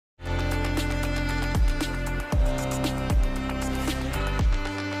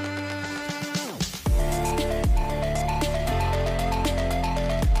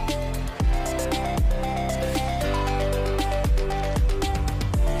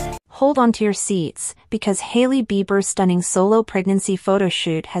hold onto your seats, because Hailey Bieber's stunning solo pregnancy photo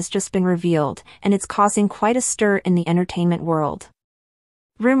shoot has just been revealed, and it's causing quite a stir in the entertainment world.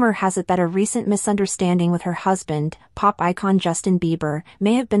 Rumor has it that a recent misunderstanding with her husband, pop icon Justin Bieber,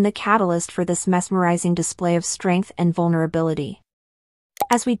 may have been the catalyst for this mesmerizing display of strength and vulnerability.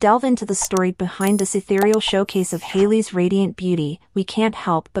 As we delve into the story behind this ethereal showcase of Hailey's radiant beauty, we can't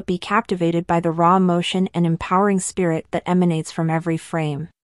help but be captivated by the raw emotion and empowering spirit that emanates from every frame.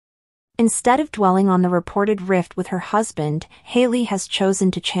 Instead of dwelling on the reported rift with her husband, Hailey has chosen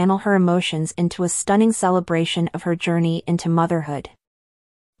to channel her emotions into a stunning celebration of her journey into motherhood.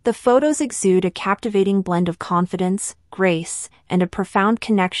 The photos exude a captivating blend of confidence, grace, and a profound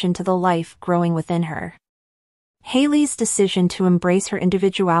connection to the life growing within her. Hailey's decision to embrace her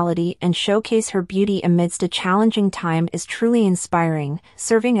individuality and showcase her beauty amidst a challenging time is truly inspiring,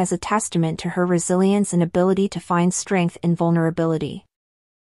 serving as a testament to her resilience and ability to find strength in vulnerability.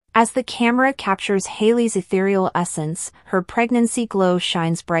 As the camera captures Hailey's ethereal essence, her pregnancy glow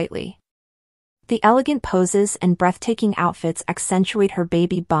shines brightly. The elegant poses and breathtaking outfits accentuate her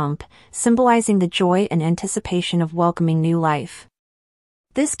baby bump, symbolizing the joy and anticipation of welcoming new life.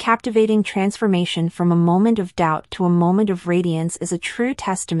 This captivating transformation from a moment of doubt to a moment of radiance is a true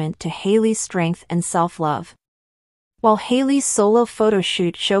testament to Hailey's strength and self-love. While Hailey's solo photo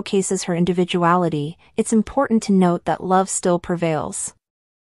shoot showcases her individuality, it's important to note that love still prevails.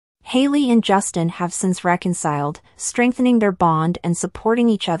 Hailey and Justin have since reconciled, strengthening their bond and supporting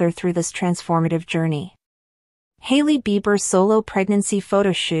each other through this transformative journey. Hailey Bieber's solo pregnancy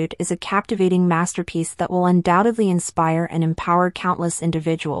photo shoot is a captivating masterpiece that will undoubtedly inspire and empower countless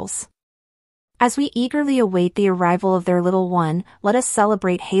individuals. As we eagerly await the arrival of their little one, let us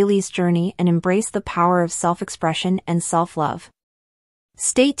celebrate Hailey's journey and embrace the power of self-expression and self-love.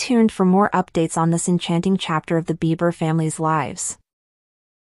 Stay tuned for more updates on this enchanting chapter of the Bieber family's lives.